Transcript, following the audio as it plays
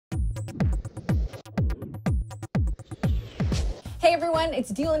Hey everyone,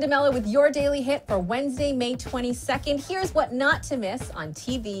 it's Dylan DeMello with your Daily Hit for Wednesday, May 22nd. Here's what not to miss on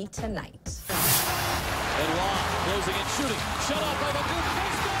TV tonight. And Long closing and shooting. Shut off by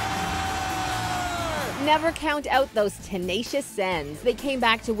the Never count out those tenacious Sens. They came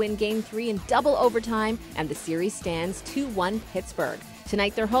back to win Game 3 in double overtime, and the series stands 2-1 Pittsburgh.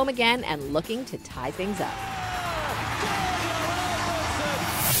 Tonight they're home again and looking to tie things up.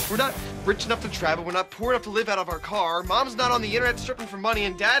 We're not rich enough to travel, we're not poor enough to live out of our car, Mom's not on the internet stripping for money,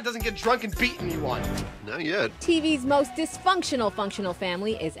 and Dad doesn't get drunk and beat anyone. Not yet. TV's most dysfunctional functional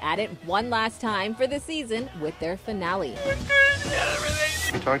family is at it one last time for the season with their finale.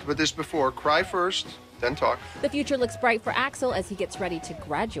 We talked about this before. Cry first, then talk. The future looks bright for Axel as he gets ready to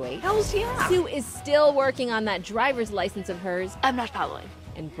graduate. Hells yeah. Sue is still working on that driver's license of hers. I'm not following.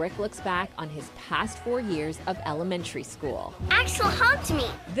 And Brick looks back on his past 4 years of elementary school. Axel hugged me.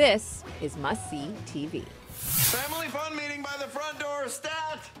 This is must-see TV. Family fun meeting by the front door.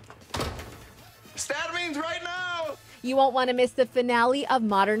 Stat! Stat means right now! You won't want to miss the finale of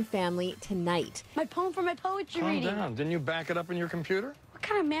Modern Family tonight. My poem for my poetry reading. Calm down. Didn't you back it up on your computer? What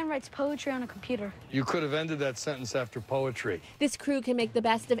kind of man writes poetry on a computer? You could have ended that sentence after poetry. This crew can make the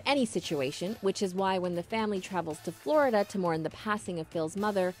best of any situation, which is why when the family travels to Florida to mourn the passing of Phil's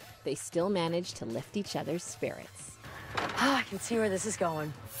mother, they still manage to lift each other's spirits. I can see where this is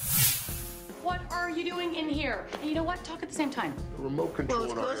going. What are you doing in here? And you know what? Talk at the same time. The remote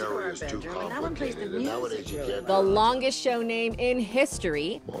control in our area is too complicated, and nowadays you can't... The longest show name in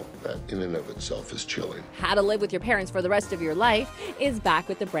history, Well, that in and of itself is chilling. How to Live with Your Parents for the Rest of Your Life, is back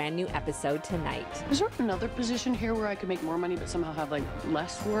with a brand new episode tonight. Is there another position here where I could make more money but somehow have, like,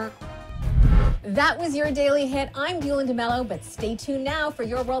 less work? That was your Daily Hit. I'm Dylan DeMello, but stay tuned now for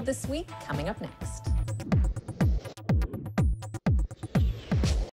Your World This Week, coming up next.